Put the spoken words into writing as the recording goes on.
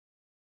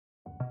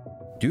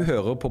Du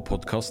hører på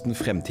podcasten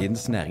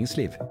Fremtidens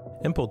Næringsliv.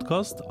 En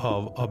podcast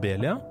av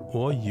Abelia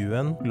og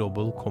UN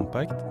Global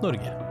Compact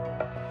Norge.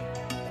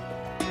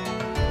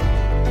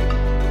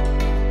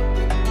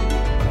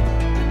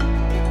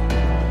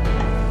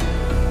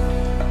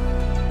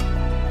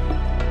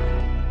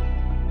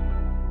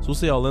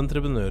 Sosiale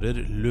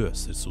entreprenører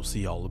løser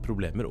sosiale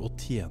problemer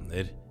og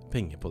tjener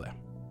penger på det.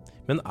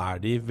 Men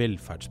de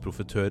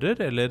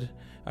velferdsprofitører, eller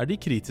de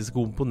kritiske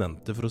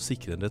komponenter for å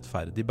sikre en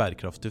rettferdig,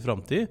 bærekraftig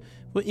fremtid,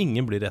 hvor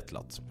ingen blir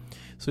etterlatt?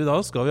 Så i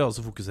dag skal vi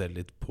altså fokusere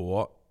litt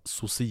på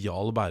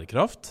sosial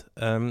bærekraft,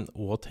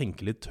 og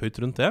tenke litt høyt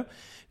rundt det.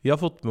 Vi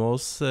har fått med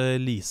oss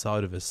Lisa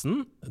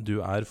Arvesen. Du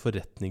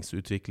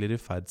forretningsutvikler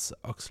i Ferds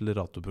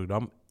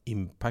akseleratorprogram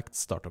Impact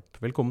Startup.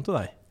 Velkommen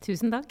til deg.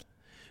 Tusen takk.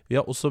 Vi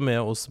har også med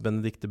oss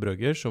Benedikte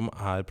Brøgger, som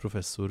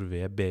professor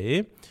ved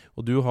BI.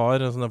 Og du har,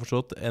 som jeg har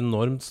forstått,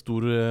 enormt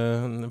stor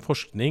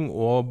forskning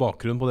og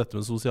bakgrunn på dette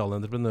med sosiale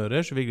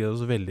entreprenører, så vi gleder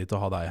oss veldig til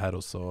å ha deg her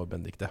også,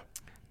 Benedikte.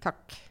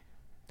 Takk.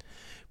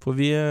 For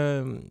vi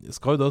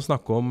skal jo da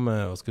snakke om,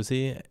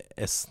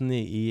 S-en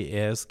i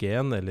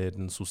ESG-en, eller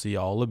den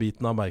sosiale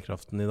biten av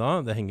bærekraften i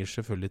dag. Det henger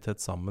selvfølgelig tett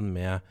sammen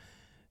med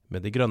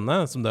det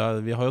grønne.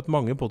 Vi har jo hatt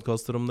mange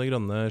podcaster om det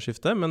grønne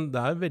skiftet, men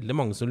det veldig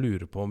mange som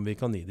lurer på om vi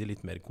kan gi det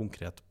litt mer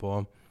konkret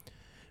på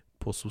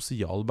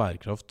sosial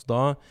bærekraft.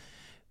 Da har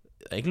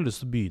jeg egentlig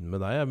lyst til å begynne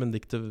med deg,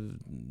 Benedikte.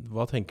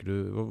 Hva tenker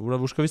du?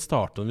 Hvor skal vi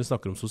starte når vi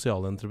snakker om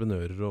sosiale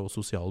entreprenører og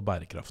sosial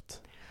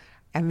bærekraft?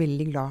 Jeg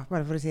veldig glad,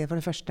 bare for å si det for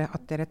det første,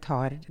 at dere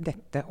tar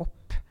dette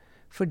opp.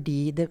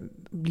 Fordi det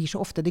blir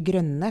så ofte det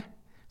grønne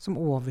som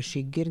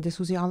overskygger det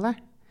sosiale.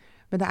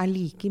 Men det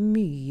like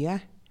mye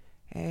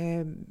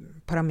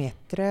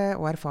parametre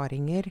og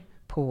erfaringer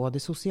på det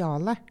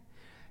sosiale.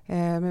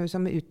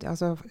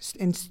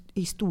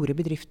 I store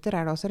bedrifter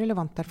det også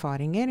relevante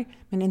erfaringer,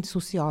 men en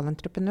sosial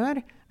entreprenør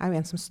jo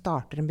en som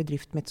starter en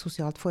bedrift med et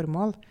sosialt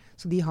formål.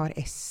 Så de har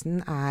S-en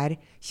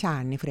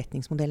kjernen i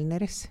forretningsmodellen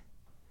deres.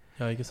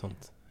 Ja, ikke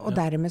sant. Og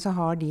dermed så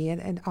har de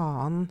en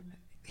annen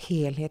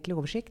helhetlig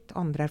oversikt,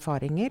 andre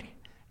erfaringer,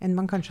 enn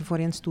man kanskje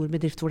får i en stor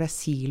bedrift hvor det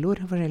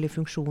siloer,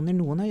 forskjellige funksjoner.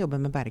 Noen har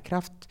jobbet med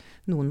bærekraft,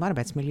 noen med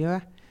arbeidsmiljø,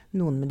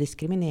 noen med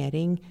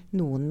diskriminering,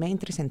 noen med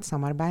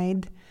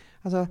interessentsamarbeid.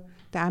 Altså,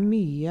 det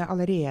mye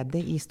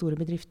allerede i store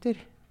bedrifter,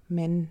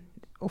 men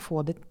å få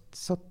det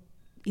så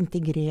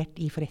integrert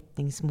i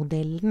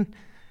forretningsmodellen,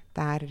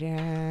 der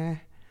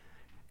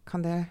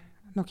kan det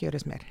nok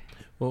gjøres mer.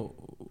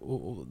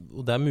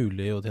 Og det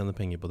mulig å tjene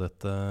penger på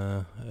dette,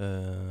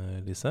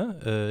 Lise.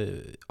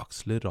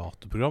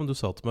 Akseleratorprogram, du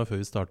sa til meg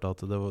før vi startet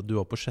at du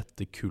var på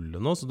 6.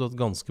 kullet nå, så du har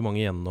hatt ganske mange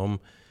gjennom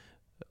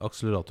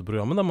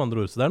akseleratorprogrammet, med andre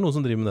ord. Så det noen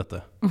som driver med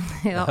dette?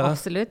 Ja,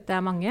 absolutt. Det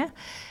mange.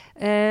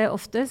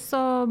 Ofte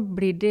så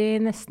blir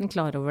de nesten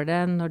klar over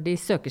det når de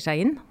søker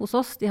seg inn hos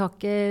oss. De har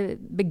ikke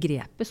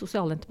begrepet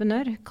sosial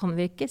entreprenør, kan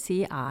vi ikke si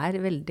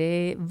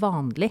veldig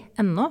vanlig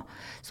ennå.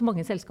 Så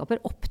mange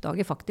selskaper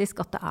oppdager faktisk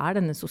at det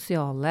denne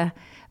sosiale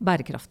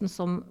bærekraften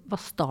som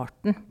var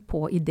starten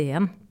på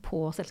ideen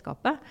på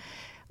selskapet.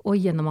 Og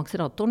gjennom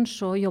akseleratoren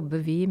så jobber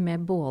vi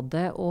med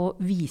både å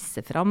vise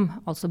fram,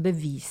 altså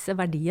bevise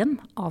verdien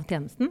av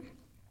tjenesten,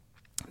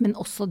 men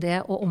også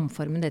det å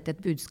omforme det til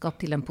et budskap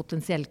til en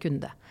potensiell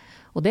kunde.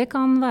 Og det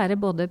kan være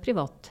både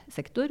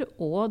privatsektor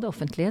og det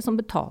offentlige som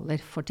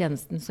betaler for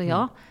tjenesten. Så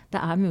ja,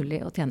 det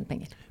mulig å tjene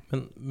penger.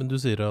 Men du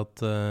sier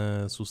at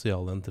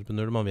sosiale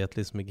entreprenører, man vet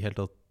liksom ikke helt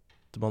at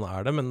man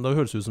det, men da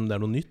høres det ut som det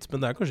noe nytt,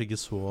 men det kanskje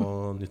ikke så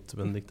nytt,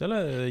 Benedikte,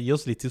 eller? Gi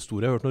oss litt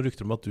historie. Jeg har hørt noen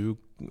rykter om at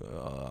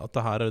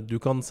du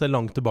kan se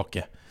langt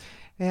tilbake.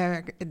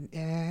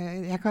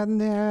 Jeg kan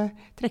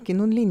trekke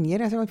noen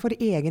linjer. For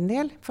egen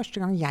del,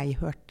 første gang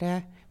jeg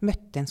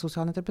møtte en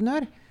sosial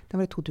entreprenør, det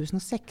var i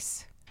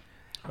 2006.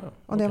 Ja, okay.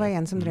 Og det var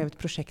en som drev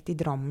et prosjekt i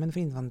Drammen for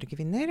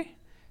innvandrerkvinner,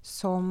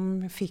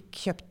 som fikk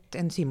kjøpt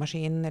en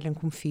symaskin eller en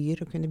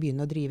komfyr og kunne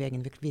begynne å drive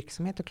egen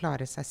virksomhet og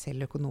klare seg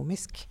selv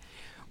økonomisk.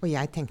 Og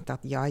jeg tenkte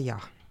at ja.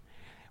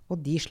 Og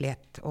de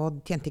slet,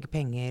 og tjente ikke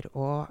penger,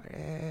 og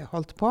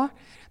holdt på.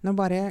 Når man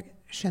bare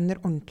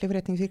skjønner ordentlig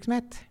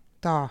forretningsvirksomhet,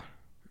 da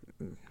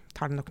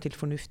tar det nok til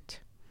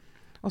fornuft.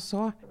 Og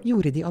så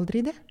gjorde de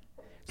aldri det.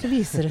 Så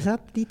viser det seg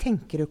at de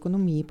tenker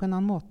økonomi på en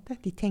annen måte.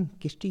 De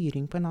tenker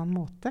styring på en annen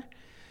måte.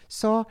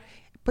 Så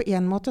på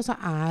en måte så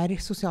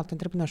sosialt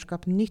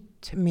entreprenørskap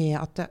nytt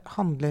med at det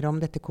handler om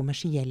dette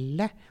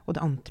kommersielle og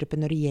det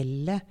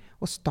entreprenørielle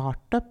og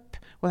startup,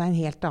 og det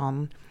en helt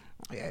annen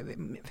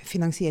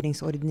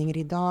finansieringsordninger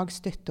i dag,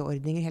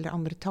 støtteordninger, eller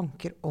andre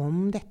tanker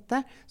om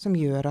dette, som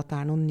gjør at det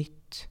noe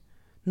nytt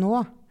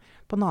nå.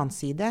 På den annen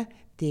side,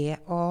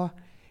 det å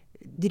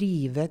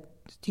drive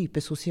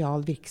type sosial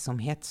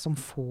virksomhet som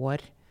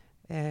får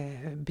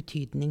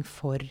betydning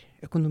for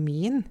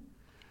økonomien.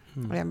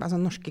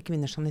 Norske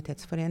Kvinners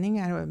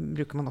Sanitetsforening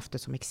bruker man ofte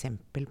som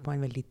eksempel på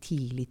en veldig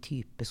tidlig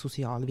type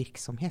sosial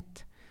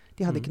virksomhet.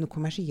 De hadde ikke noe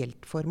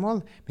kommersielt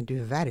formål, men du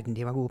verden,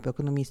 de var gode på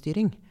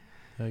økonomistyring.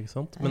 Ja, ikke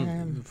sant?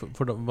 Men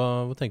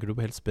hva tenker du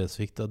på helt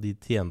spesifikt av de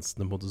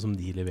tjenestene på en måte, som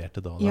de leverte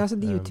da? Ja, altså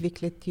de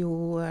utviklet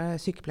jo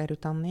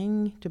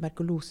sykepleierutdanning,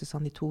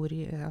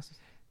 tuberkulosesanitorium,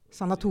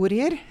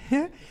 sanatorier.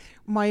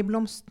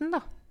 Maiblomsten da,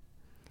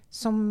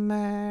 som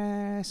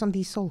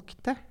de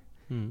solgte,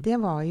 det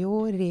var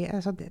jo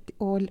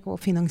og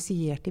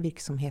finansierte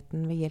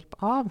virksomheten ved hjelp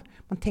av.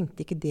 Man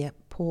tenkte ikke det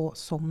på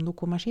som noe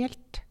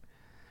kommersielt.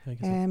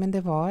 Men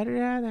det var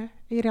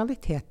i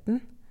realiteten.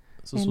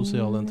 Så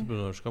sosial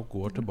entreprenørskap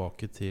går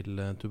tilbake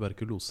til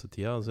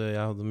tuberkulosetida. Altså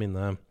jeg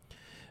hadde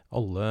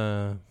alle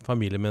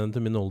familiemedlemmene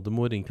til min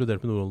oldemor,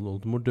 inkludert min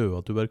oldemor, døde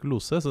av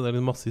tuberkulose, så det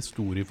er masse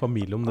historie i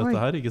familie om dette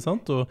her, ikke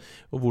sant? Og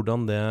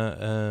hvordan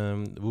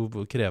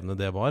hvor krevende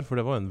det var, for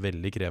det var en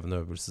veldig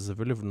krevende øvelse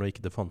selvfølgelig, for når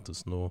ikke det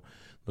fantes noe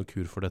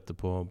kur for dette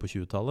på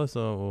 20-tallet,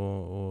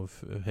 og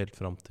helt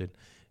frem til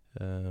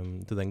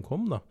den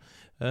kom da.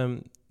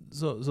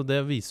 Så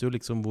det viser jo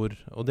liksom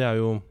og det er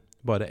jo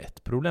bare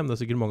ett problem, det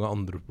er sikkert mange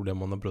andre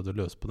problemer man har prøvd å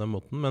løse på den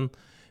måten, men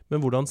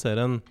hvordan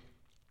ser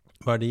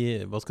hva er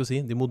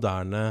de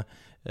moderne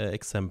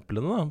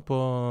eksemplene da,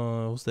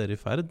 hos dere i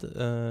Ferd?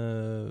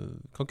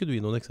 Kan ikke du gi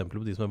noen eksempler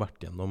på de som har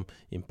vært gjennom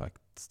Impact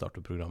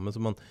Startup-programmet,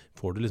 så man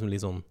får det liksom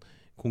litt sånn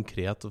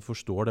konkret og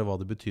forstår hva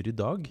det betyr i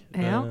dag?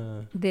 Ja,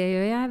 det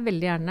gjør jeg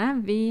veldig gjerne.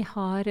 Vi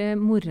har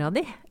mora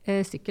di,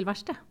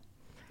 sykkelverksted.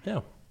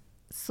 Ja.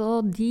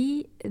 Så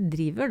de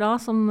driver da,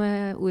 som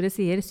ordet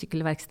sier,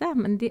 sykkelverksted,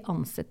 men de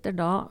ansetter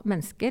da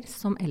mennesker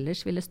som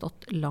ellers ville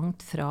stått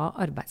langt fra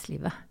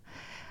arbeidslivet.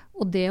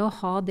 Og det å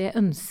ha det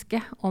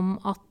ønsket om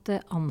at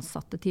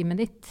ansatteteamet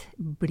ditt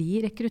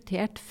blir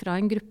rekruttert fra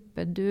en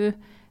gruppe du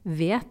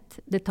vet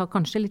det tar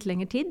kanskje litt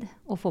lengre tid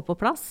å få på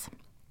plass,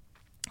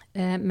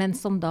 men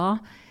som da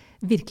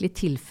virkelig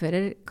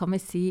tilfører, kan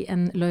vi si,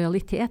 en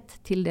lojalitet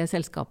til det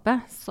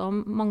selskapet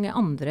som mange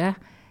andre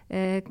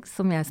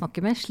som jeg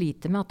snakker med,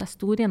 sliter med at det er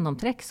stor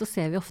gjennomtrekk, så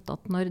ser vi ofte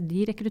at når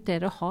de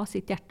rekrutterer og har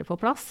sitt hjerte på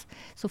plass,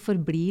 så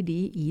forblir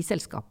de i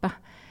selskapet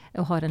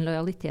og har en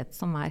lojalitet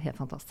som er helt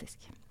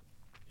fantastisk.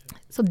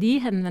 Så de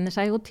henvender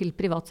seg jo til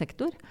privat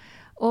sektor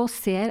og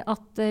ser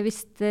at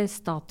hvis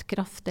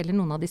Statkraft eller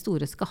noen av de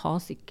store skal ha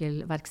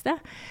sykkelverksted,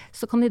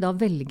 så kan de da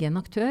velge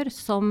en aktør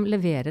som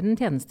leverer en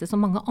tjeneste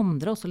som mange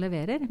andre også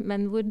leverer,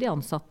 men hvor de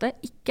ansatte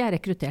ikke er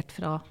rekruttert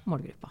fra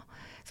målgruppa.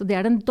 Så det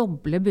er den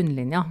doble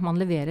bunnlinja. Man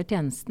leverer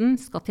tjenesten,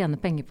 skal tjene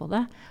penger på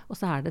det, og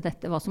så er det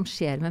dette hva som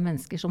skjer med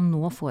mennesker som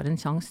nå får en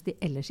sjanse de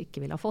ellers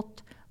ikke ville ha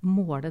fått.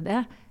 Måle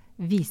det,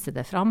 vise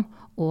det fram,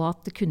 og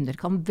at kunder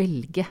kan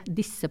velge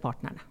disse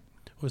partnerne.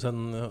 Og hvis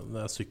det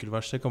er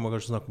sykkelverksted, kan man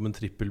kanskje snakke om en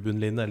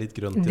trippelbunnlinje, det er litt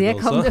grønt i det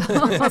også. Det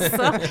kan du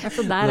også,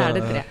 så der er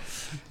det 3.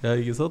 Ja,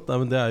 ikke sant? Nei,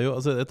 men det er jo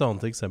et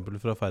annet eksempel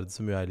fra Ferd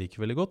som jeg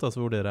liker veldig godt,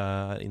 hvor dere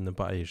er inne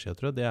på eiersiden,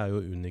 tror jeg, det er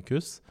jo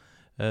Unicus,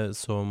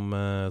 som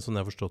jeg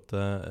har forstått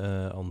det,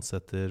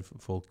 ansetter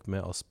folk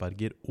med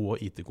Asperger og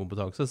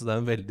IT-kompetanse, så det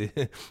er en veldig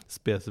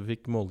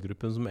spesifikk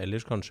målgruppe som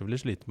ellers kanskje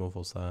ville slite med å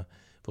få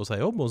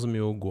seg jobb, og som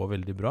jo går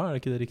veldig bra, er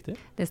ikke det riktig?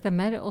 Det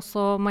stemmer, og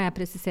så må jeg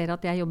presisere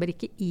at jeg jobber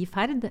ikke i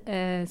Ferd,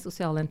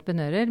 sosiale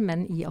entreprenører,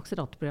 men i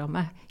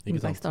akseleratorprogrammet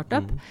Impact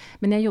Startup.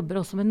 Men jeg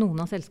jobber også med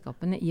noen av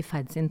selskapene i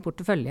Ferd sin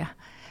portefølje.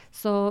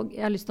 Så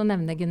jeg har lyst til å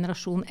nevne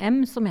Generasjon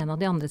M som en av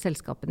de andre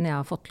selskapene jeg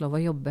har fått lov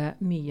å jobbe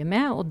mye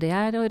med, og det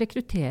er å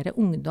rekruttere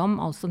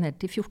ungdom, altså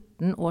ned til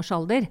 14 års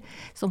alder,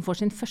 som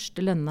får sin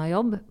første lønna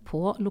jobb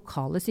på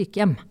lokale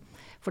sykehjem.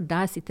 For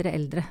der sitter det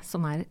eldre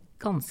som er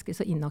ganske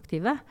så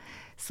inaktive.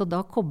 Så da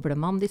kobler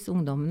man disse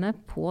ungdommene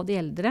på de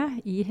eldre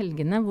i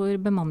helgene hvor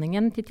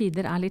bemanningen til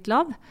tider er litt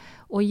lav,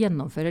 og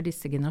gjennomfører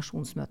disse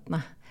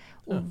generasjonsmøtene.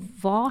 Og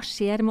hva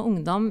skjer med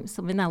ungdom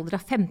som i en alder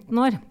av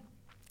 15 år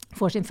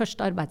får sin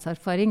første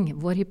arbeidserfaring?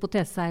 Vår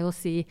hypotese er å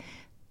si,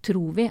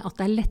 tror vi at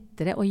det er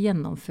lettere å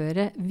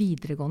gjennomføre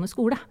videregående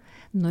skole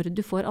når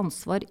du får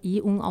ansvar i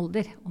ung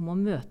alder om å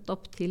møte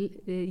opp til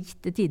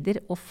gitte tider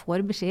og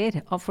får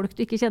beskjeder av folk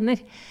du ikke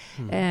kjenner.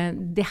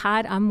 Det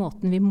her er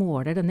måten vi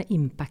måler denne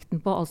impacten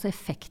på, altså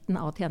effekten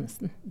av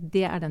tjenesten.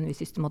 Det er den vi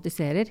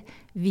systematiserer,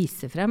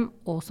 viser frem,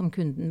 og som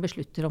kunden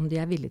beslutter om de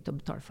er villige til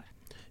å betale for.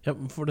 Ja,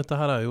 for dette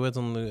her er jo en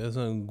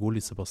sånn god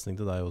lissepasning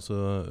til deg også,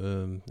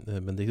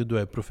 Benedikte. Du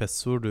er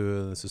professor,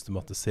 du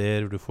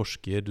systematiserer, du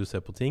forsker, du ser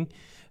på ting.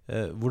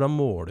 Hvordan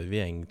måler vi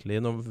egentlig,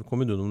 nå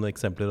kommer du noen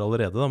eksempler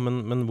allerede da,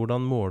 men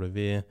hvordan måler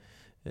vi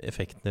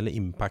effekten eller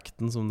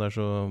impacten, som det er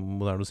så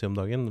moderne å si om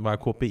dagen? Hva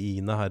er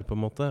KPI-ene her på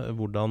en måte?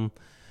 Hvordan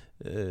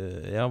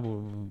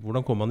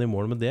kommer man i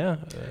mål med det?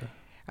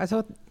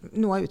 Altså,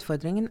 noe av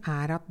utfordringen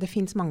er at det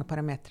finnes mange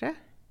parametre,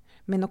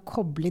 men å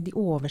koble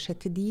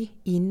oversette de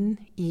inn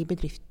i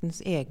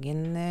bedriftens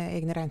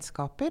egne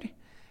regnskaper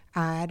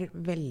er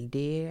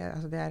veldig,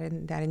 altså det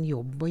er en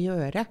jobb å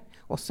gjøre.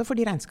 Også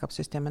fordi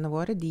regnskapssystemene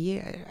våre,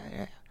 de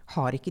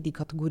har ikke de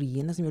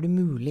kategoriene som gjør det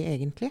mulig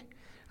egentlig.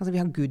 Altså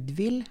vi har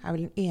goodwill, er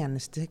vel den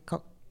eneste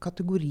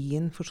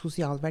kategorien for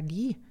sosial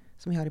verdi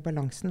som vi har i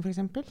balansen for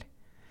eksempel.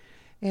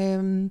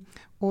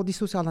 Og de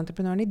sosiale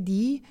entreprenørene,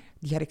 de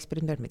har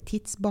eksperimentert med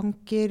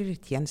tidsbanker,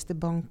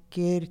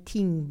 tjenestebanker,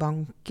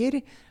 tingbanker,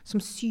 som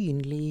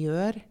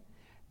synliggjør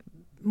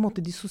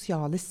de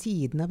sosiale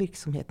sidene av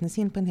virksomhetene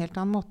sin på en helt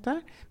annen måte,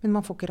 men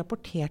man får ikke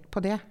rapportert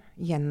på det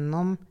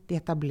gjennom de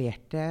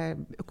etablerte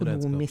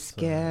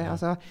økonomiske,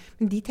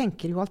 men de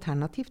tenker jo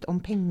alternativt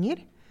om penger.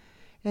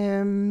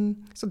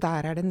 Så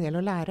der det en del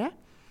å lære.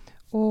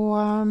 Og,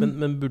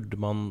 men burde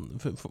man,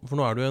 for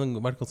nå det jo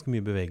vært ganske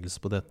mye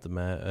bevegelse på dette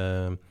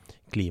med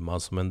klima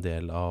som en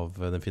del av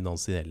den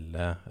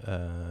finansielle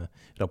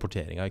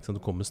rapporteringen. Ikke sant?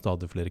 Det kommer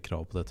stadig flere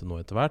krav på dette nå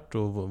etter hvert,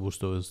 og hvor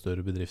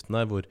større bedriften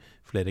hvor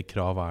flere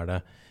krav det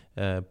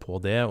på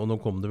det. Og nå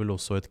kom det vel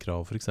også et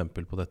krav for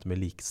eksempel på dette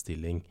med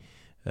likestilling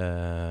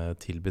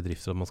til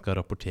bedrifter, at man skal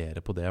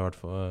rapportere på det i hvert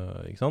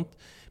fall, ikke sant?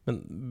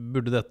 Men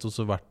burde dette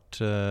også vært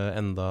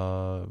enda...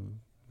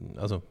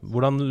 Altså,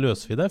 hvordan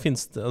løser vi det?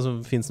 Finns det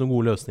noen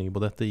gode løsninger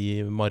på dette i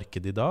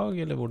markedet i dag,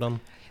 eller hvordan?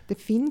 Det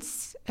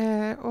finns,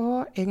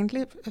 og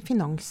egentlig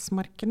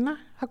finansmarkedene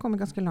har kommet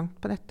ganske langt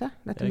på dette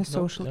med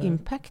social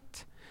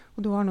impact.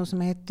 Og du har noe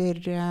som heter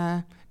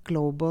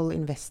Global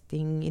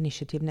Investing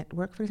Initiative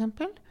Network, for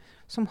eksempel,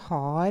 som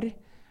har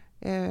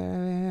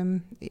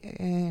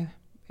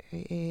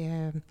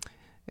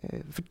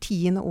for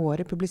 10.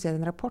 året publisert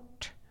en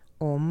rapport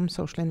om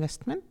social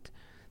investment.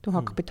 Du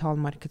har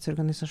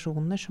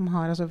kapitalmarkedsorganisasjoner som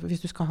har, altså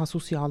hvis du skal ha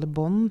sosiale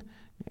bond,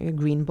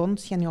 green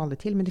bonds kjenner jo alle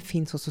til, men det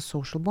finnes også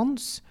social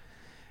bonds.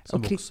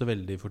 Som vokser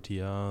veldig for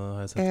tida,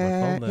 har jeg sett i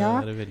hvert fall. Det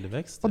ja, veldig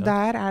vekst. Og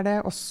der det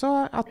også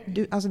at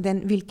du, altså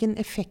hvilken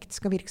effekt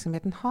skal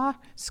virksomheten ha?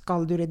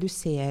 Skal du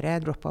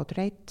redusere dropout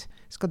rate?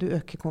 Skal du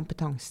øke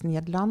kompetansen i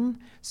et land?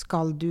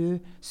 Skal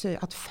du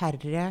at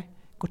færre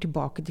går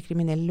tilbake til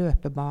kriminell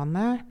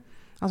løpebane?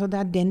 Altså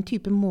det den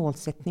type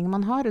målsetninger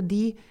man har, og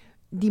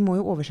de må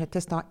jo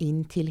oversettes da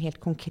inn til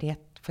helt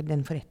konkret for den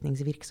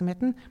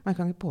forretningsvirksomheten. Man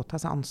kan ikke påta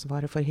seg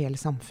ansvaret for hele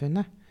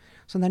samfunnet.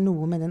 Så det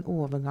noe med den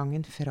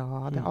overgangen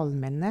fra det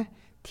allmenne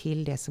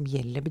til det som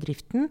gjelder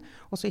bedriften,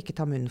 og så ikke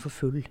ta munnen for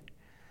full.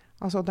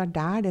 Altså det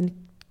der den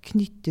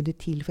knyttede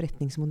til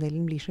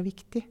forretningsmodellen blir så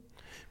viktig.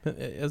 Men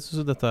jeg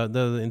synes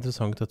det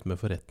interessant dette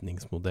med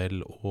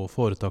forretningsmodell og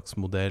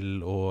foretaksmodell.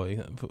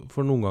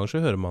 For noen ganger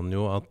så hører man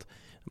jo at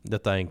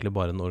dette egentlig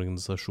bare en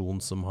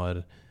organisasjon som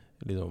har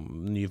liksom,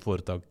 nye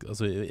foretak,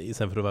 altså i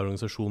stedet for å være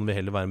organisasjon vil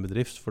heller være en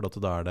bedrift, for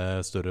da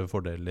det større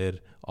fordeler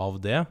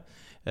av det.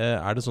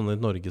 Det sånn at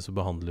i Norge så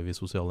behandler vi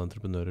sosiale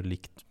entreprenører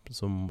likt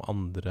som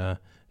andre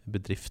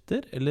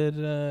bedrifter, eller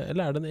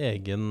det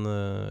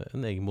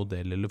en egen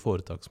modell eller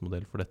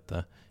foretaksmodell for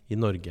dette i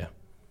Norge?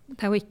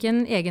 Det jo ikke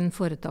en egen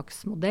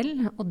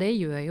foretaksmodell, og det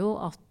gjør jo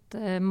at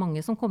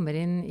mange som kommer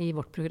inn i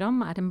vårt program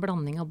en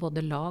blanding av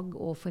både lag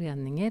og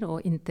foreninger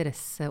og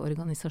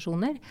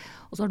interesseorganisasjoner.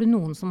 Og så har du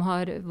noen som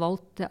har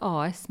valgt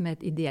AS med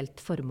et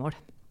ideelt formål.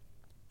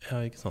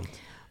 Ja, ikke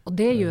sant. Og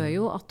det gjør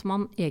jo at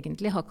man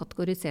egentlig har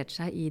kategorisert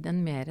seg i den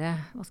mer,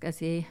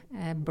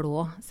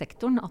 blå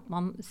sektoren. At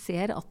man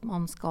ser at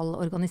man skal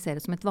organisere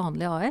som et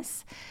vanlig AS,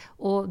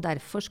 og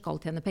derfor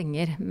skal tjene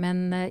penger.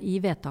 Men i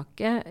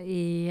vedtaket,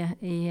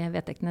 i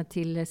vedtektene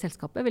til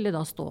selskapet, vil det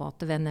da stå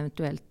at ved en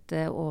eventuelt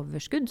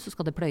overskudd, så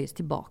skal det pløyes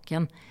tilbake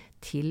igjen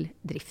til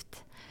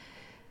drift.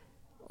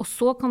 Og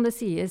så kan det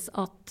sies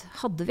at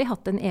hadde vi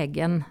hatt en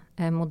egen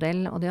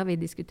modell, og det har vi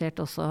diskutert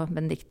også,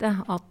 Benedikte,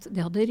 at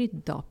det hadde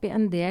ryddet opp i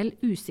en del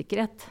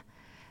usikkerhet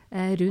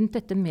rundt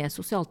dette med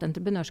sosialt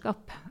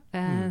entreprenørskap.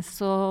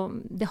 Så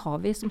det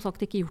har vi som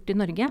sagt ikke gjort i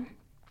Norge.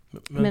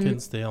 Men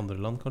finnes det i andre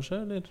land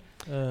kanskje? Eller?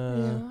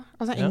 Ja,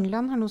 altså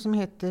England har noe som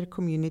heter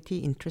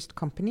Community Interest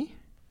Company.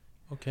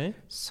 Okay.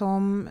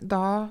 Som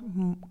da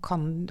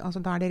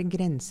det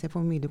grenser for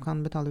hvor mye du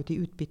kan betale ut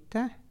i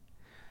utbytte.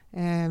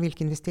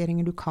 Hvilke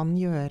investeringer du kan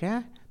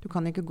gjøre. Du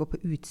kan ikke gå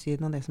på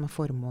utsiden av det som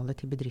formålet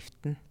til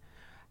bedriften.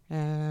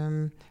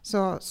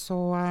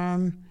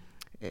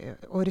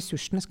 Og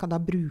ressursene skal da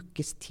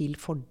brukes til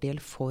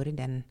fordel for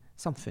den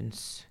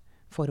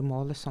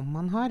samfunnsformålet som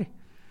man har.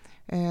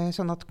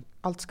 Sånn at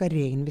alt skal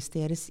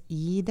reinvesteres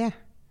i det.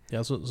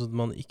 Ja, så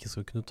man ikke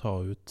skal kunne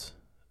ta ut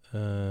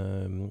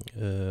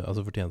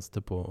altså fortjeneste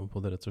på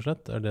det rett og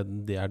slett? Er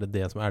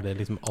det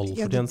liksom all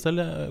fortjeneste,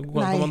 eller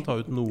kan man ta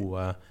ut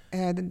noe?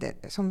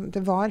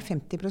 Det var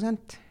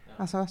 50%,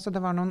 altså, så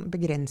det var noen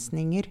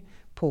begrensninger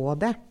på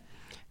det.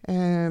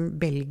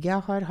 Belgia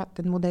har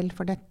hatt en modell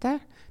for dette.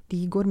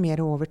 De går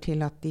mer over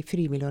til at de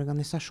frivillige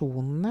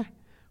organisasjonene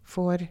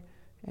får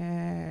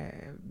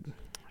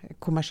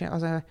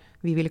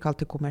vi ville kalt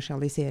det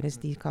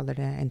kommersialiseres, de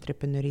kaller det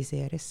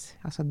entreprenøriseres.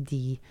 Altså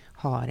de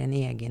har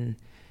en egen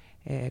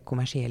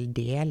kommersiell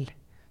del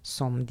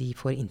som de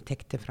får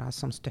inntekter fra,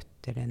 som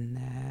støtter den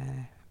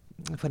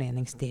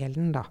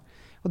foreningsdelen da.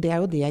 Og det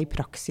jo det i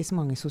praksis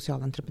mange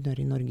sosiale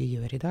entreprenører i Norge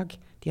gjør i dag.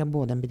 De har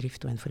både en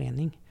bedrift og en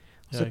forening.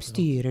 Og så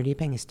styrer de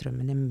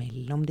pengestrømmene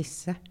mellom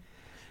disse.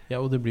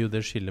 Ja, og det blir jo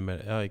det skillet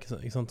med, ja,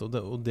 ikke sant?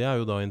 Og det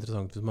jo da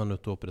interessant hvis man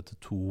nødt til å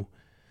opprette to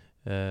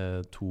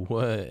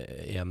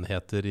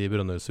enheter i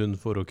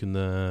Brønnøysund for å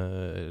kunne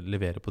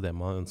levere på det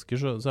man ønsker,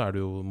 så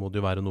det jo, må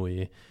det jo være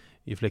noe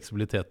i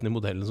fleksibiliteten i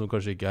modellen som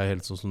kanskje ikke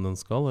helt sånn som den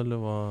skal, eller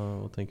hva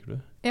tenker du?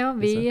 Ja,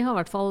 vi har i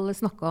hvert fall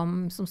snakket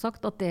om, som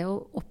sagt, at det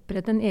å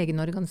opprette en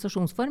egen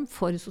organisasjonsform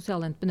for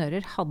sosiale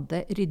entreprenører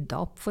hadde ryddet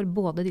opp for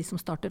både de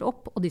som starter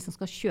opp og de som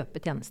skal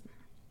kjøpe tjenesten.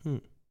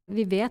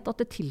 Vi vet at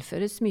det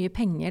tilføres mye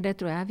penger, det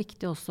tror jeg er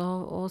viktig også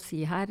å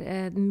si her.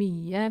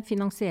 Mye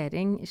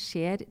finansiering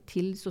skjer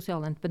til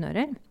sosiale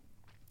entreprenører.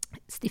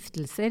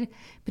 Stiftelser,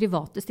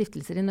 private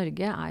stiftelser i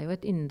Norge er jo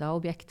et ynda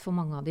objekt for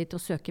mange av de til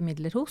å søke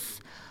midler hos.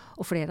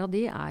 Og flere av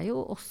de er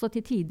jo også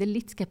til tider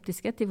litt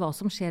skeptiske til hva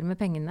som skjer med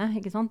pengene,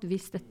 ikke sant?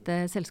 Hvis dette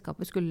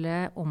selskapet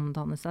skulle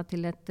omdanne seg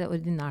til et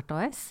ordinært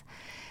AS.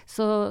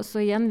 Så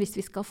igjen, hvis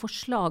vi skal få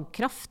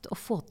slagkraft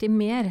og få til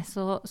mer,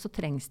 så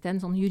trengs det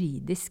en sånn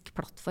juridisk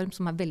plattform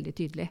som er veldig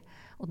tydelig.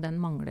 Og den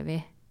mangler vi,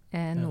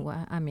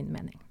 noe er min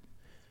mening.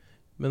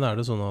 Men er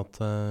det sånn at,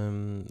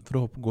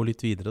 for å gå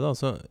litt videre da,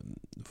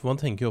 for man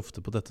tenker jo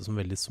ofte på dette som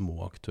veldig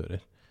små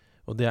aktører.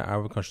 Og det er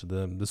vel kanskje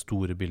det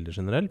store bildet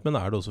generelt, men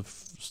er det også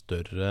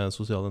større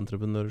sosiale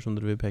entreprenører som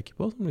dere vil peke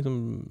på, som liksom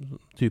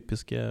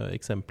typiske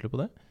eksempler på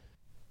det?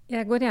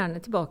 Jeg går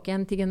gjerne tilbake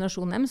igjen til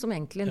Generasjon M, som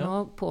egentlig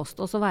nå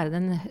påstås å være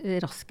den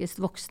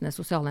raskest voksende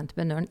sosiale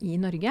entreprenøren i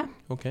Norge.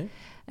 Okay.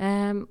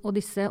 Og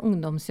disse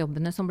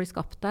ungdomsjobbene som blir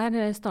skapt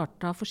der,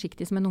 startet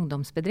forsiktig som en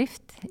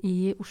ungdomsbedrift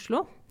i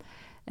Oslo,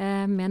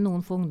 med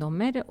noen få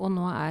ungdommer, og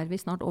nå er vi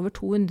snart over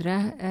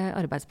 200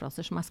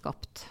 arbeidsplasser som er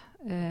skapt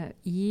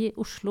i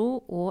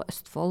Oslo og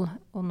Østfold,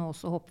 og nå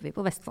så håper vi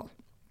på Vestfold.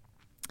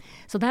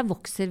 Så der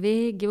vokser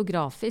vi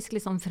geografisk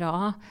liksom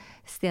fra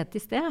sted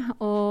til sted,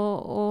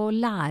 og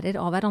lærer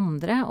av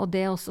hverandre, og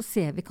det også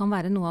ser vi kan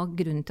være noe av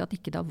grunnen til at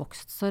ikke det har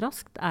vokst så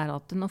raskt, er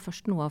at når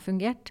først noe har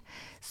fungert,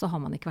 så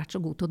har man ikke vært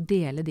så god til å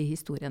dele de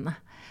historiene.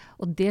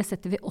 Og det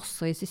setter vi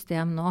også i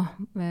system nå,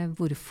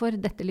 hvorfor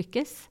dette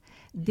lykkes,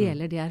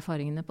 deler de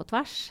erfaringene på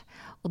tvers,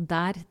 og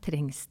der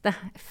trengs det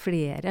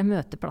flere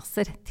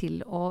møteplasser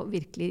til å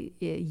virkelig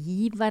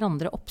gi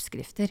hverandre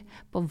oppskrifter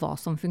på hva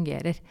som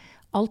fungerer.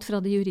 Alt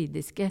fra det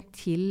juridiske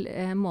til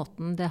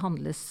måten det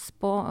handles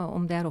på,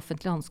 om det er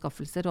offentlige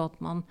anskaffelser og at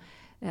man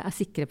er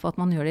sikre på at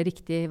man gjør det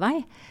riktig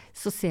vei,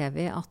 så ser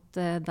vi at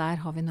der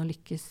har vi nå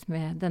lykkes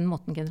med den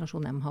måten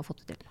Generasjon M har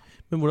fått det til.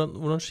 Men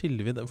hvordan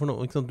skiller vi det? For nå,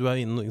 ikke sant, du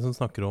er inne og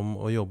snakker om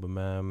å jobbe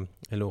med,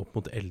 eller opp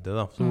mot eldre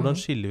da. Så hvordan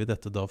skiller vi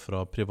dette da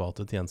fra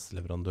private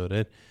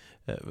tjenesteleverandører?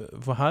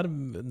 For her,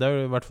 det er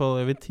jo i hvert fall,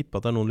 jeg vil tippe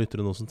at det er noen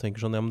lyttere nå som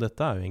tenker sånn, ja, men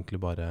dette er jo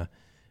egentlig bare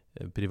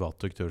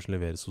private aktører som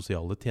leverer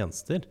sosiale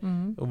tjenester.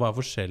 Og hva er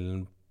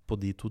forskjellen på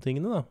de to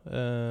tingene da?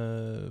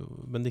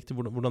 Benedikte,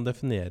 hvordan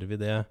definerer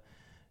vi det?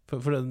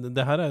 For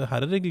det her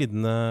er det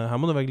glidende, her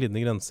må det være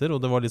glidende grenser,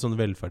 og det var litt sånn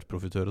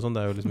velferdsprofitør og sånn,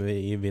 det er jo liksom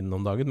i vinden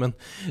om dagen,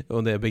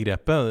 og det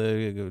begrepet,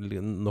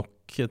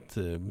 nok et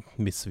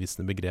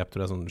misvisende begrep,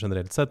 tror jeg, sånn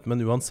generelt sett,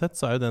 men uansett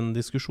så er jo den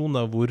diskusjonen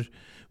da,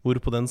 hvor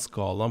på den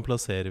skalaen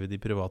plasserer vi de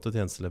private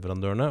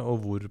tjenesteleverandørene, og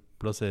hvor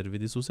plasserer vi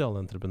de sosiale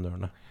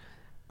entreprenørene?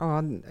 Og,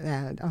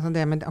 altså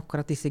det med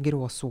akkurat disse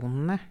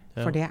gråsonene,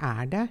 for det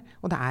er det,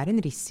 og det er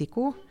en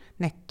risiko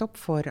nettopp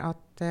for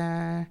at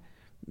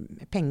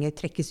penger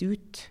trekkes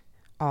ut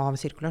av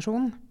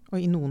sirkulasjon, og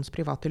i noens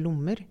private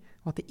lommer,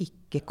 og at det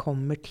ikke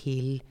kommer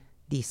til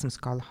de som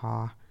skal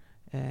ha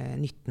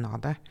nytten av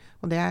det.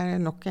 Og det er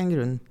nok en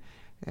grunn,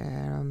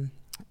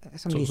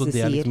 som Lise sier. Så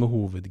det er liksom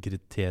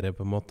hovedkriteriet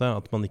på en måte,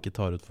 at man ikke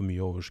tar ut for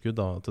mye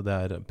overskudd, da, at det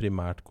er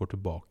primært går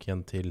tilbake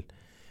igjen til,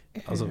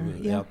 altså,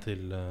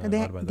 til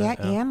arbeidet. Det er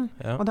en,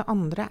 og det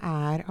andre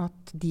er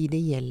at de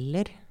det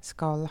gjelder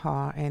skal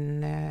ha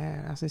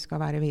altså skal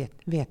være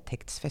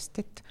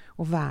vedtektsfestet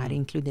og være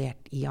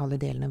inkludert i alle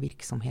delene av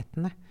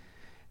virksomhetene.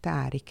 Det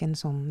er ikke en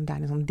sånn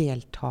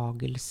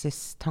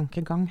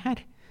deltagelsestankegang her.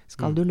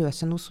 Skal du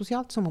løse noe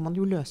sosialt, så må man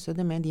jo løse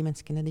det med de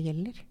menneskene det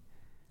gjelder.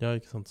 Ja,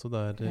 ikke sant? Så det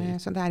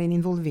er en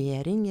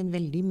involvering i en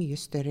veldig mye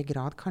større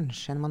grad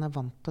kanskje enn man er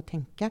vant til å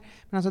tenke.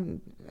 Men altså,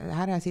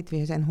 her sitter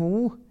vi hos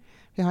NHO.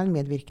 Vi har en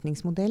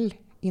medvirkningsmodell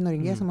i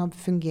Norge som har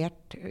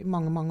fungert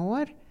mange, mange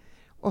år,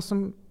 og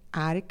som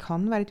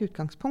kan være et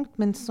utgangspunkt,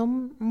 men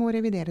som må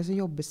revideres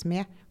og jobbes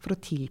med for å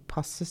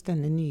tilpasses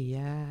denne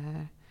nye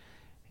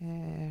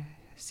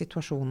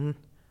situasjonen.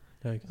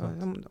 Ja, ikke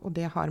sant. Og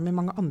det har med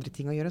mange andre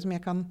ting å gjøre, som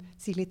jeg kan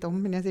si litt om,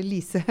 men jeg ser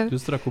Lise. Du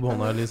strakk opp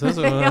hånda, Lise.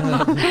 Så.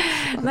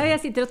 Nei,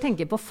 jeg sitter og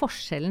tenker på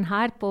forskjellen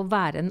her på å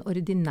være en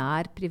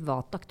ordinær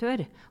privat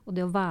aktør, og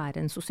det å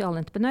være en sosial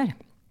entreprenør.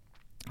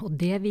 Og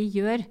det vi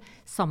gjør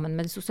sammen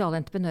med de sosiale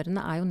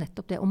entreprenørene er jo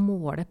nettopp det å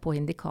måle på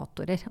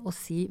indikatorer og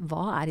si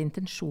hva er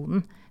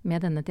intensjonen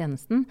med denne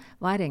tjenesten,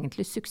 hva er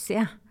egentlig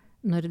suksess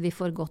når vi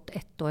får gått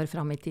 1 år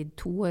frem i tid,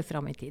 2 år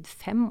frem i tid,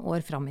 5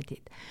 år frem i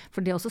tid.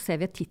 For det også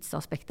ser vi at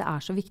tidsaspektet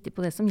er så viktig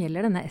på det som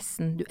gjelder denne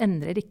S-en. Du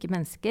endrer ikke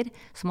mennesker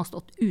som har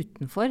stått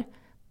utenfor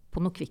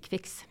på noe quick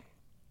fix.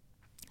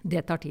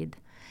 Det tar tid.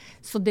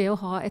 Så det å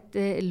ha et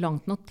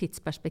langt nok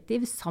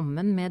tidsperspektiv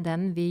sammen med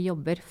den vi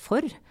jobber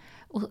for,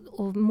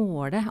 og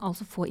måle,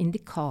 altså få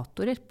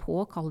indikatorer på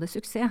å kalle det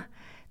suksess,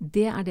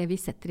 det er det vi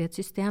setter i et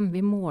system.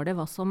 Vi måler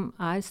hva som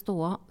er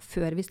ståa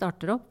før vi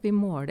starter opp, vi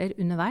måler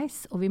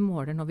underveis, og vi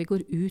måler når vi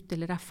går ut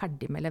eller er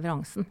ferdig med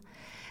leveransen.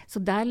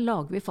 Så der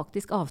lager vi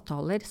faktisk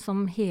avtaler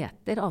som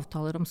heter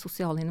avtaler om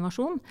sosial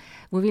innovasjon,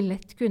 hvor vi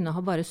lett kunne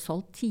ha bare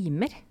solgt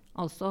timer.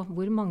 Altså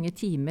hvor mange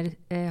timer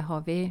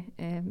har vi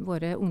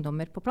våre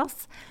ungdommer på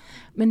plass.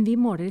 Men vi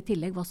måler i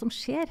tillegg hva som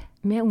skjer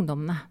med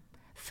ungdommene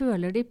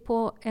Føler de på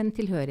en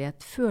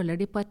tilhørighet? Føler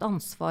de på et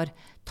ansvar?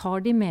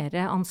 Tar de mer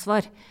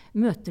ansvar?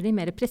 Møter de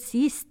mer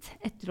presist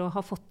etter å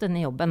ha fått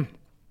denne jobben?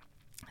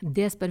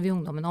 Det spør vi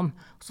ungdommen om.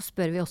 Og så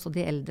spør vi også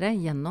de eldre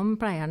gjennom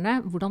pleierne,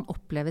 hvordan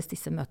oppleves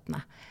disse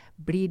møtene?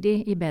 Blir de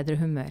i bedre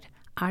humør?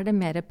 Er det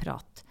mer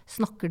prat?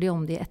 Snakker de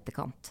om det i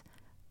etterkant?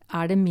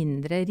 Er det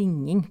mindre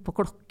ringing på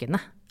klokkene,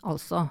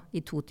 altså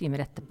i 2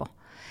 timer etterpå?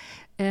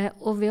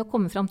 Og ved å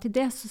komme frem til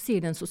det, så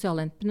sier den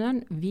sosiale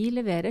entreprenøren, vi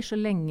leverer så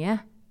lenge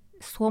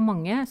så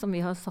mange som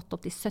vi har satt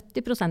opp til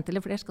 70%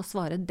 eller flere skal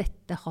svare,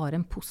 dette har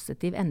en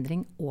positiv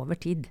endring over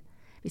tid.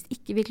 Hvis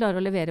ikke vi klarer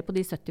å levere på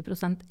de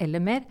 70% eller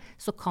mer,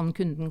 så kan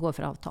kunden gå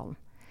fra avtalen.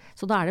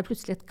 Så da er det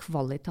plutselig et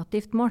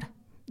kvalitativt mål.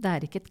 Det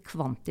er ikke et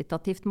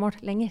kvantitativt mål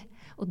lenger.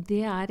 Og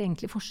det er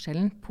egentlig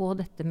forskjellen på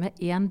dette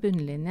med en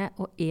bunnlinje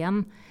og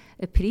en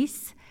pris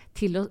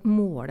til å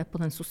måle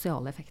på den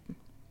sosiale effekten.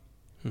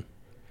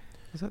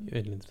 Altså,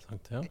 veldig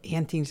interessant, ja.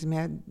 En ting som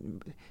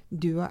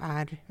du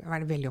er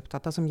veldig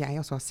opptatt av, som jeg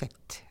også har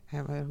sett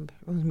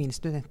hos mine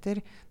studenter,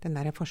 den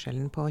der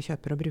forskjellen på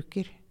kjøper og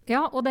bruker.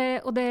 Ja, og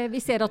vi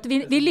ser at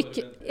vi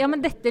lykkes, ja,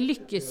 men dette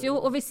lykkes jo,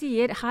 og vi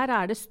sier her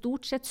er det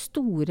stort sett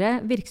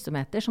store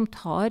virksomheter som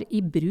tar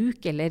i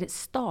bruk eller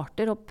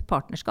starter opp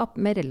partnerskap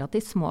med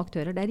relativt små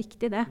aktører. Det er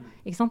riktig det,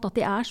 ikke sant?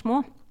 At de er små.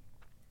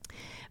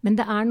 Men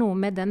det er noe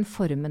med den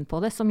formen på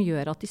det som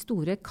gjør at de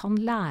store kan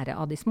lære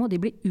av de små. De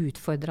blir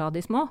utfordret av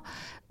de små.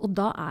 Og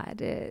da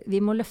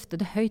vi må løfte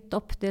det høyt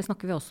opp. Det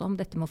snakker vi også om.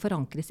 Dette må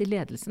forankres i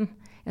ledelsen.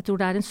 Jeg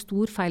tror det er en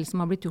stor feil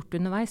som har blitt gjort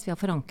underveis. Vi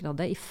har forankret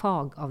det i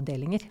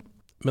fagavdelinger.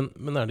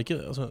 Men er det ikke,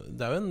 altså,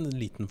 det er jo en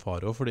liten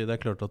fare også, fordi det er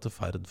klart at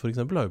Ferd for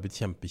eksempel har jo blitt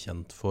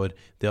kjempekjent for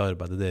det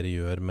arbeidet dere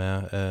gjør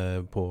med,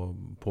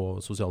 på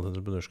sosialt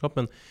entreprenørskap,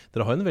 men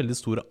dere har en veldig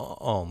stor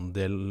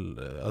andel,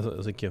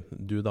 altså ikke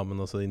du da, men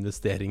altså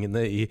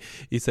investeringene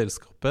i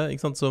selskapet,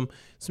 ikke sant,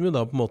 som jo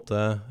da på en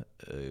måte,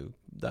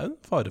 det er jo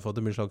en fare for at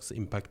det blir en slags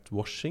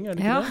impact-washing, er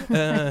det ikke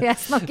det? Jeg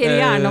snakker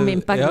gjerne om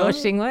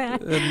impact-washing også,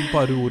 jeg. Et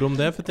par ord om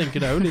det, for jeg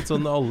tenker det er jo litt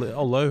sånn, alle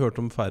har jo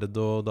hørt om Ferd,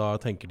 og da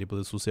tenker de på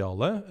det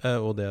sosiale,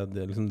 og det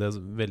liksom det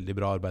veldig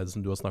bra arbeidet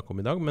som du har snakket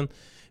om i dag,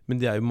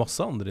 men det er jo masse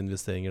andre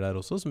investeringer der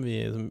også, som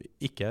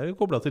ikke er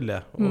koblet til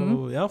det.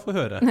 Og ja, få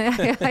høre.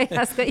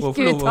 Jeg skal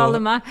ikke uttale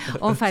meg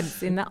om Ferd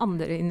sine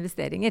andre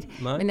investeringer,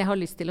 men jeg har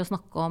lyst til å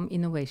snakke om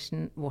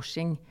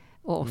innovation-washing,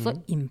 og også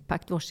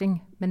impact-washing.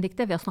 Men det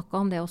vi har snakket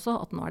om det også,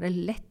 at nå er det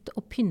lett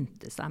å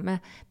pynte seg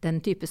med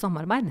den type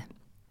samarbeid.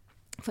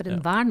 For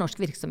enhver norsk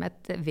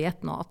virksomhet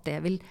vet nå at det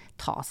vil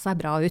ta seg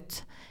bra ut,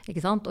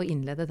 ikke sant? Og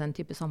innlede den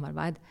type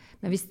samarbeid.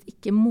 Men hvis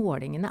ikke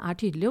målingene er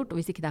tydeliggjort,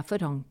 og hvis ikke det er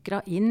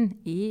forankret inn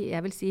i,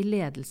 jeg vil si,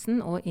 ledelsen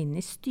og inn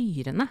i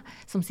styrene,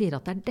 som sier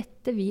at det er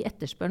dette vi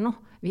etterspør nå.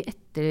 Vi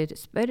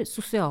etterspør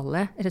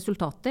sosiale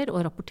resultater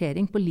og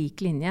rapportering på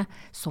lik linje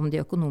som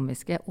de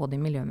økonomiske og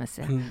de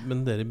miljømessige.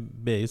 Men dere i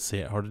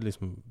BIC, har dere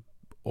liksom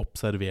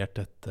observert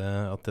at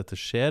dette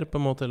skjer på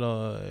en måte,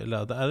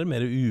 eller er det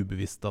mer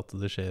ubevisst at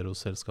det skjer hos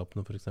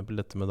selskapene, for eksempel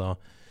dette med da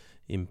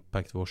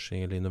impact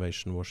washing eller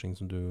innovation washing,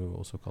 som du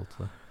også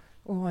kalte det?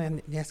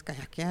 Det skal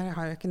jeg ikke. Jeg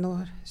har ikke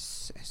noe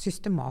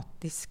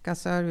systematisk,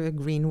 altså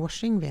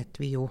greenwashing vet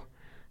vi jo.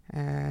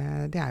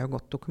 Det er jo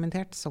godt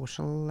dokumentert,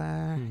 social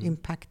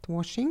impact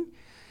washing.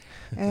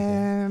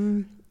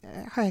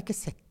 Har jeg ikke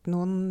sett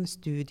noen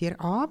studier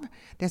av.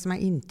 Det som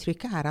er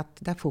inntrykket er at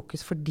det er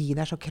fokus fordi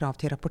det er så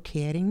krav til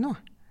rapportering nå.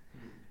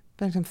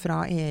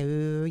 Fra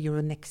EU,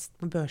 Euronext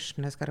på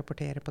børsene skal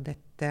rapportere på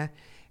dette,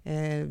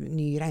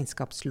 ny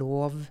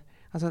regnskapslov,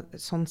 altså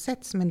sånn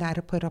sett, men det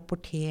er på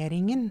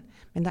rapporteringen,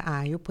 men det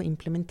er jo på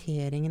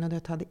implementeringen og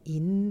det å ta det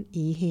inn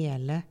i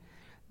hele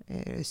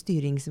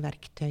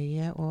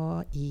styringsverktøyet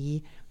og i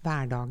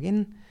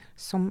hverdagen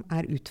som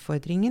er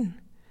utfordringen.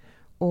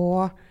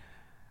 Og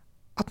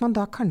at man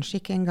da kanskje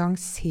ikke engang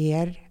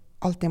ser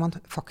alt det man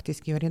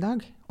faktisk gjør i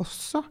dag,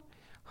 også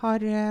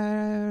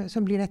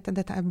så blir dette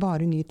er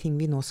bare nye ting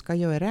vi nå skal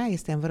gjøre, i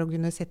stedet for å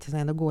kunne sette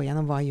seg inn og gå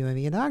gjennom hva gjør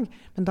vi i dag.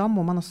 Men da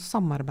må man også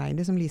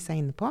samarbeide, som Lisa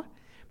er inne på,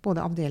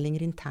 både avdelinger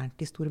internt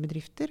i store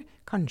bedrifter,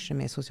 kanskje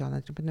med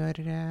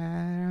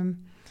sosialentreprenører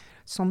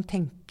som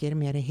tenker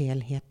mer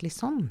helhetlig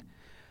sånn.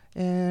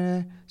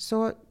 Så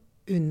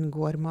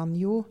unngår man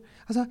jo,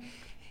 altså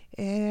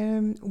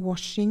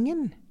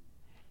washingen,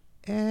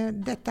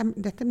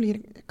 dette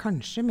blir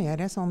kanskje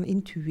mer sånn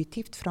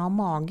intuitivt fra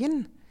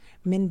magen,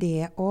 men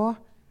det å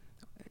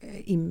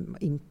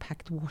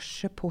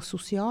impact-washe på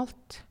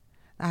sosialt,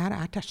 der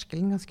er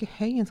terskelen ganske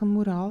høy, en sånn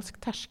moralsk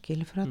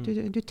terskel for at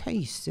du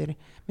tøyser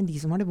med de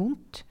som har det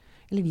vondt,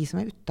 eller de som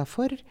er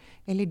utenfor,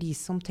 eller de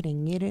som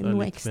trenger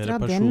noe ekstra.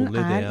 Det er litt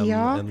mer personlig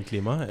enn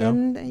klima.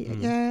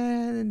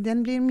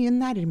 Den blir mye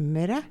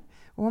nærmere,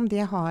 og om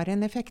det har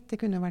en effekt,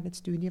 det kunne vært et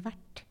studie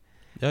verdt.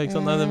 Ja, ikke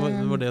sant? Nei,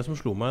 det var det som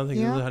slo meg.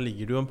 Jeg tenkte, her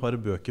ligger det jo en par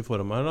bøker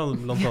foran meg.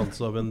 Blant annet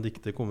så har vi en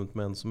dikter kommet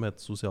med en som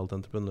heter Sosialt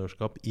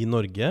entreprenørskap i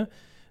Norge.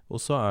 Og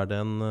så er det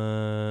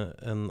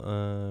en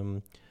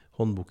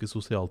håndbok i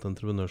sosialt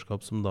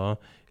entreprenørskap som da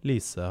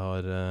Lise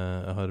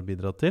har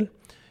bidratt til.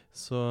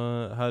 Så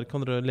her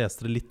kan dere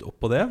lese dere litt opp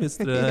på det, hvis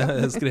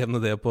dere skrev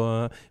ned det på.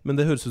 Men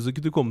det høres ut som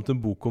ikke du kom til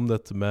en bok om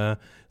dette med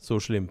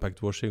social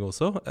impact washing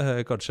også,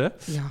 kanskje.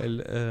 Ja.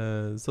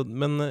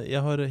 Men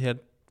jeg har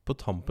helt på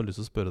tampen lyst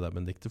til å spørre deg,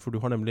 Benedikte, for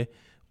du har nemlig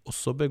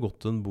også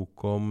begått en bok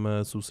om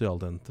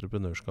sosialt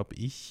entreprenørskap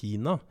i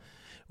Kina.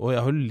 Og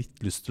jeg har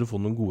litt lyst til å få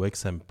noen gode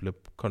eksempler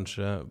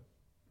kanskje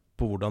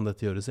på hvordan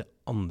dette gjøres i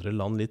andre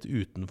land, litt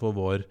utenfor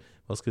vår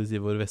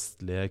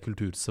vestlige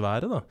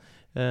kultursfære da.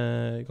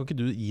 Kan ikke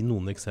du gi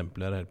noen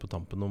eksempler helt på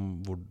tampen om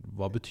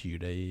hva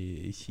betyr det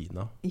i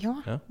Kina? Ja,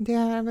 dette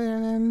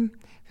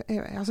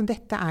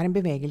er en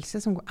bevegelse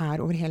som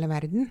er over hele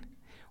verden.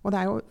 Og det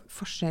er jo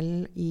forskjell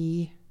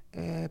i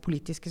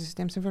politiske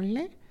system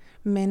selvfølgelig,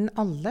 men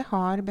alle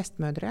har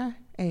bestemødre,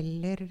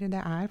 eller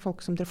det er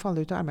folk som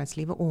faller ut av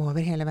arbeidslivet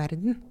over hele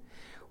verden.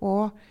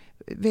 Og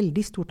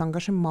veldig stort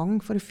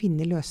engasjement for å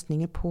finne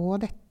løsninger på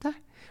dette.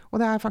 Og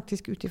det er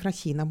faktisk ut fra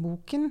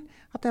Kina-boken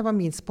at det var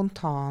min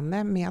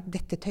spontane med at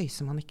dette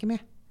tøyser man ikke med.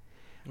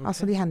 Okay.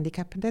 Altså de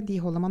handikappede, de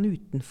holder man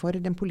utenfor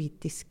den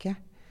politiske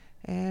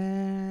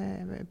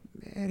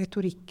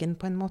retorikken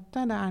på en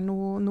måte. Det er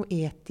noe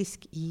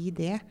etisk i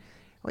det,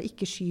 og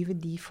ikke skyve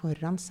de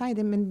foran seg.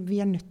 Men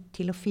vi er nødt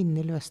til å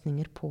finne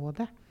løsninger på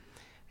det.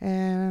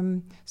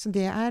 Så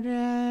det er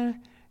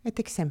et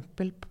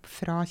eksempel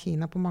fra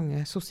Kina på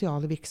mange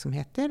sosiale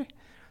virksomheter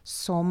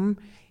som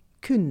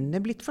kunne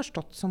blitt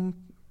forstått som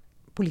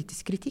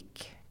politisk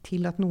kritikk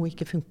til at noe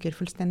ikke funker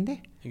fullstendig.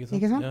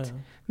 Ikke sant? Ja.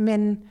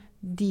 Men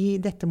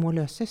dette må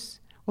løses.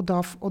 Og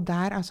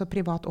der, altså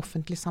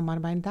privat-offentlig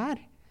samarbeid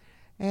der,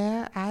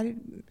 er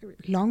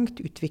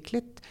langt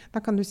utviklet. Da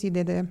kan du si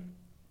det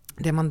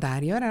man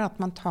der gjør, er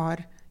at man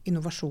tar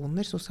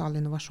innovasjoner,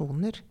 sosiale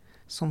innovasjoner,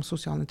 som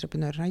sosiale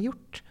entreprenører har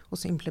gjort, og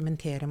så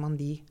implementerer man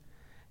de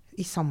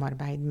i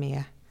samarbeid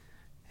med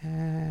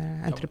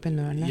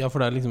entreprenørene. Ja, for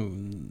det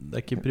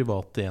er ikke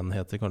private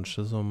enheter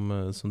kanskje som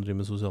driver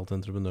med sosialt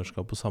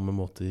entreprenørskap på samme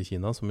måte i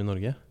Kina som i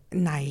Norge?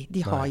 Nei,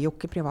 de har jo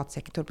ikke privat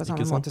sektor på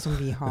samme måte som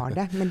vi har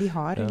det, men de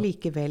har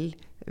likevel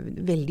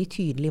veldig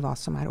tydelig hva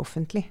som er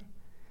offentlig,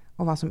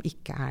 og hva som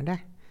ikke er det.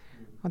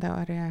 Og det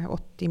er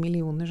 80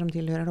 millioner som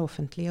tilhører det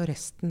offentlige, og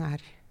resten er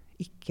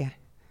ikke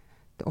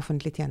det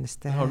offentlige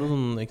tjeneste. Har du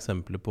noen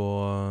eksempler på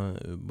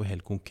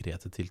helt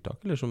konkrete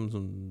tiltak, eller som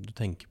du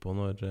tenker på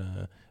når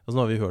nå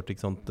har vi hørt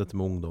dette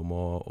med ungdom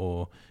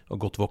og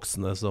godt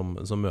voksne som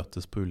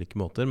møtes på ulike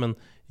måter, men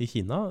i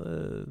Kina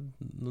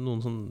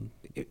noen sånn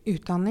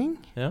utdanning,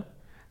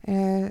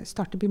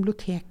 starte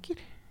biblioteker.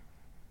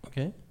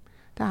 Okay.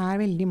 Det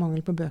er veldig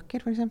mangel på bøker,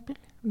 for eksempel.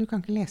 Du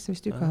kan ikke lese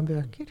hvis du ikke har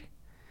bøker.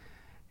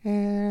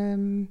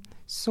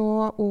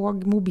 Og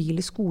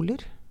mobile skoler.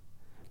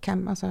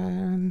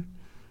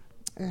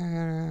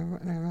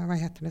 Hva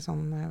heter det,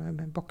 sånn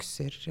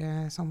bokser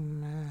som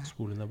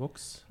Skolen er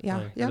boks? Ja,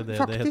 det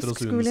faktisk heter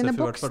også skolen er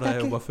boks. For det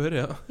jeg jobbet før,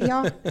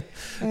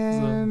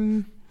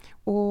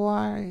 og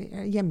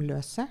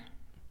hjemløse.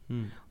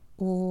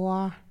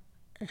 Og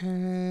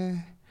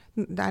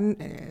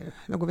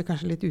nå går vi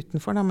kanskje litt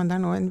utenfor da, men det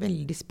er nå en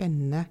veldig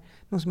spennende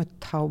noe som heter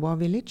Taobao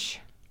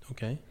Village.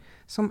 Okay.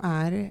 Som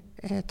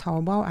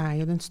Taobao er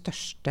jo den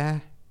største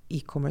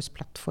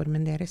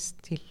e-commerce-plattformen deres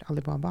til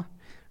Alibaba.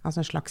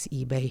 Altså en slags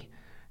eBay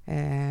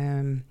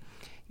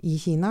i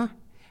Kina.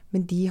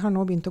 Men de har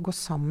nå begynt å gå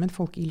sammen,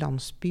 folk i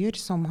landsbyer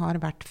som har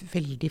vært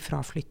veldig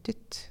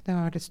fraflyttet. Det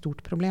har vært et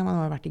stort problem, og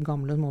det har vært de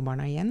gamle og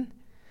småbarna igjen.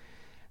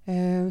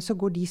 Så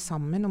går de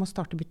sammen om å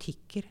starte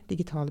butikker,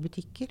 digitale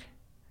butikker.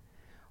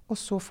 Og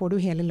så får du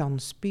hele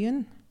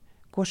landsbyen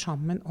går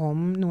sammen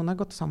om, noen har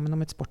gått sammen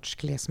om et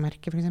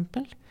sportsklesmerke for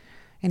eksempel.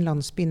 En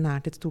landsby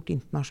nært et stort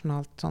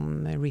internasjonalt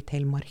sånn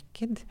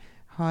retail-marked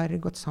har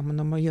gått sammen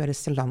om å gjøre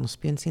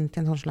landsbyen sin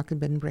til en sånn slags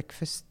bed and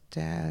breakfast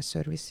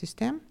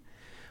service-system.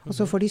 Og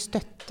så får de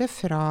støtte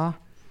fra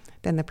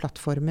denne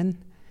plattformen.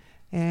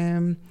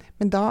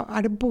 Men da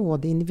er det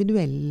både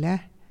individuelle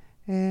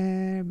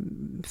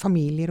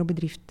familier og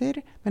bedrifter,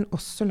 men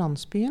også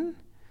landsbyen.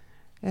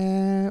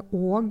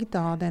 Og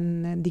da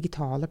den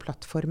digitale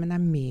plattformen er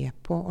med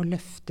på å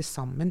løfte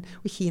sammen.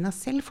 Og i Kina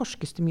selv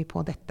forskes det mye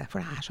på dette, for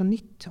det er så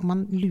nytt. Og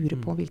man lurer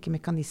på hvilke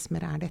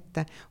mekanismer er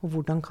dette, og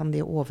hvordan kan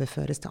det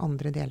overføres til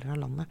andre deler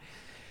av landet.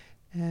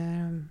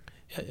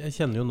 Jeg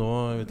kjenner jo nå,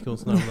 jeg vet ikke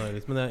hvordan det er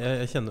litt, men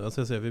jeg kjenner, altså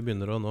jeg ser vi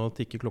begynner å nå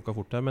tikke klokka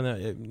fort her, men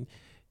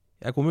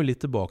jeg kommer jo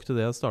litt tilbake til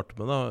det jeg startet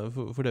med da,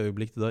 for det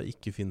øyeblikket da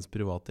ikke finnes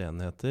private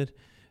enheter,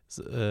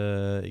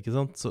 ikke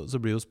sant? Så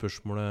blir jo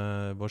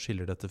spørsmålet, hva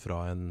skiller dette fra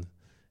en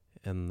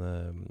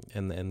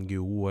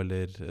NGO,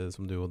 eller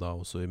som det jo da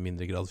også i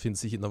mindre grad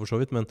finnes i Kina for så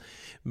vidt,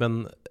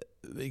 men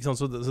ikke sant?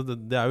 Så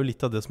det er jo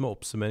litt av det som er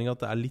oppsummering, at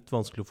det er litt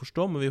vanskelig å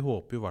forstå, men vi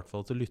håper jo i hvert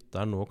fall at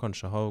lytteren nå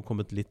kanskje har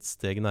kommet litt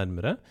steg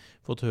nærmere,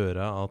 fått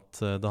høre at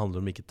det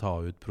handler om ikke ta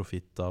ut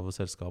profitt av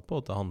selskapet, og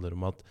at det handler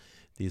om at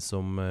de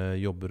som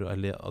jobber,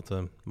 eller at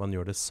man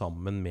gjør det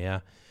sammen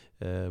med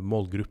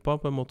målgruppa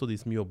på en måte, og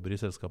de som jobber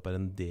i selskapet er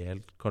en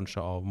del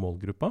kanskje av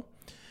målgruppa.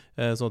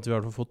 Sånn at vi i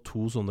hvert fall får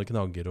to sånne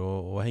knagger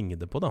å henge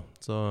det på da.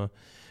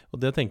 Og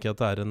det tenker jeg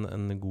at det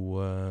en god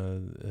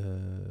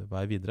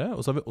vei videre.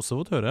 Og så har vi også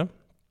fått høre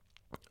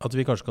at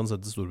vi kanskje kan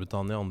sette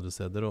Storbritannia andre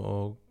steder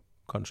og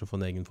kanskje få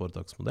en egen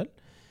foretaksmodell.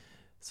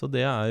 Så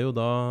det jo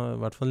da i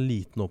hvert fall en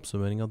liten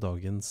oppsummering av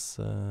dagens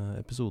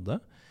episode.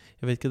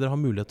 Jeg vet ikke, dere har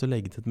mulighet til å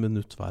legge til et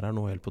minutt hver her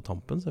nå helt på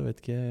tampen, så jeg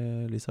vet ikke,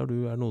 Lisa,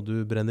 er noe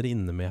du brenner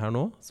inne med her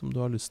nå, som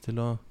du har lyst til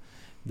å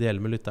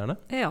dele med lytterne?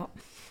 Ja.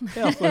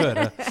 Ja, få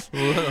høre.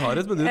 Du har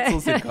et minutt,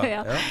 sånn cirka.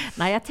 Ja.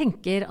 Nei, jeg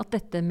tenker at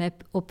dette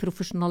med å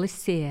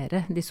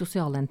profesjonalisere de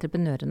sosiale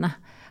entreprenørene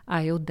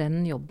jo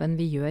den jobben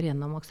vi gjør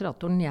gjennom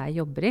akseleratoren jeg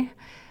jobber i.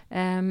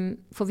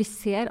 For vi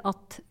ser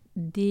at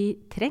de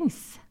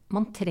trengs.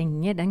 Man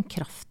trenger den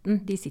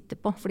kraften de sitter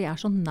på, for de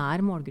så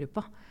nær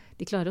målgruppa.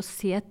 De klarer å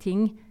se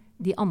ting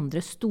de andre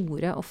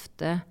store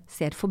ofte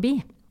ser forbi.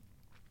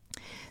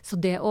 Så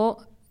det å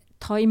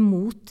ta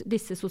imot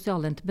disse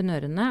sosiale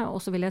entreprenørene,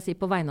 og så vil jeg si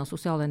på vegne av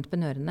sosiale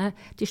entreprenørene,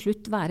 til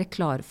slutt være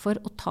klar for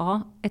å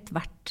ta et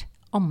hvert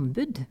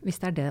anbud, hvis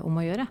det det om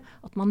å gjøre.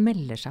 At man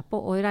melder seg på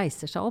og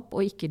reiser seg opp,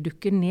 og ikke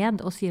dukker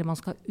ned og sier man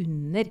skal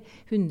under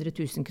 100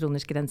 000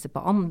 kroners grense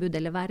på anbud,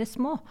 eller være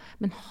små.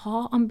 Men ha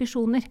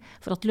ambisjoner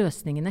for at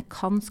løsningene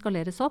kan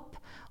skaleres opp,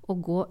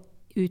 og gå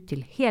ut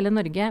til hele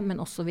Norge, men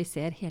også vi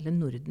ser hele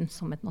Norden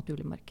som et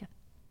naturlig marked.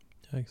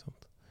 Ja, ikke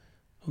sant.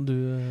 Og du,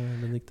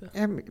 Benedikte?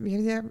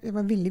 Det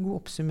var en veldig god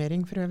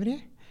oppsummering for øvrig.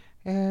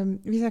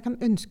 Hvis jeg kan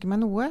ønske meg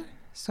noe,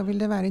 så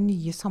vil det være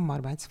nye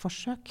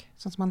samarbeidsforsøk,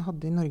 sånn som man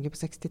hadde i Norge på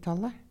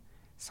 60-tallet.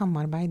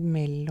 Samarbeid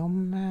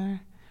mellom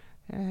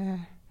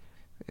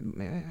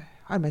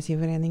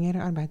arbeidsgiverforeninger,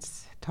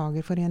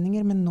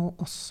 arbeidstagerforeninger, men nå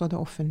også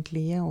det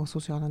offentlige og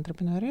sosiale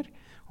entreprenører,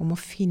 om å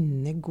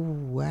finne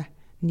gode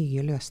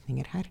nye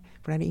løsninger her,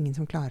 for det ingen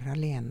som klarer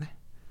alene.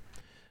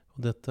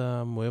 Og dette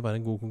må jo være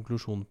en god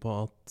konklusjon på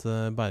at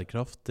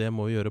bærekraft, det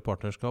må jo gjøre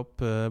partnerskap,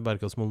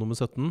 bærekraftsmål nummer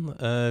 17.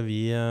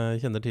 Vi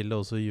kjenner til det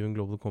også i UN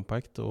Global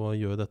Compact, og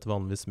gjør dette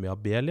vanligvis med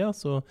Abelia,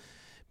 så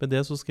med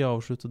det så skal jeg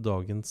avslutte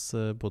dagens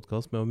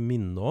podcast med å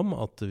minne om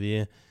at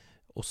vi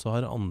også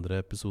har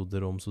andre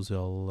episoder om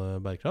sosial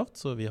bærekraft,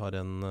 så vi har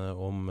en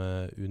om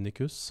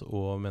Unicus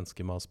og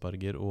mennesker med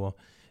Asperger og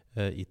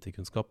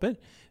IT-kunnskaper.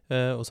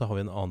 Og så har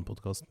vi en annen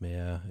podcast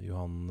med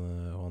Johan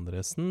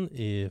Andresen,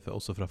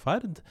 også fra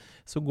Ferd.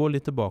 Så gå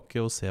litt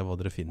tilbake og se hva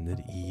dere finner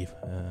i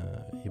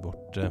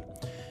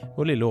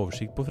vår lille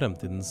oversikt på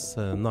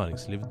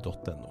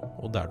fremtidensnæringsliv.no,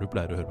 og der du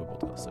pleier å høre på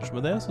podcaster. Så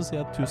med det så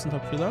sier jeg tusen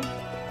takk for i dag.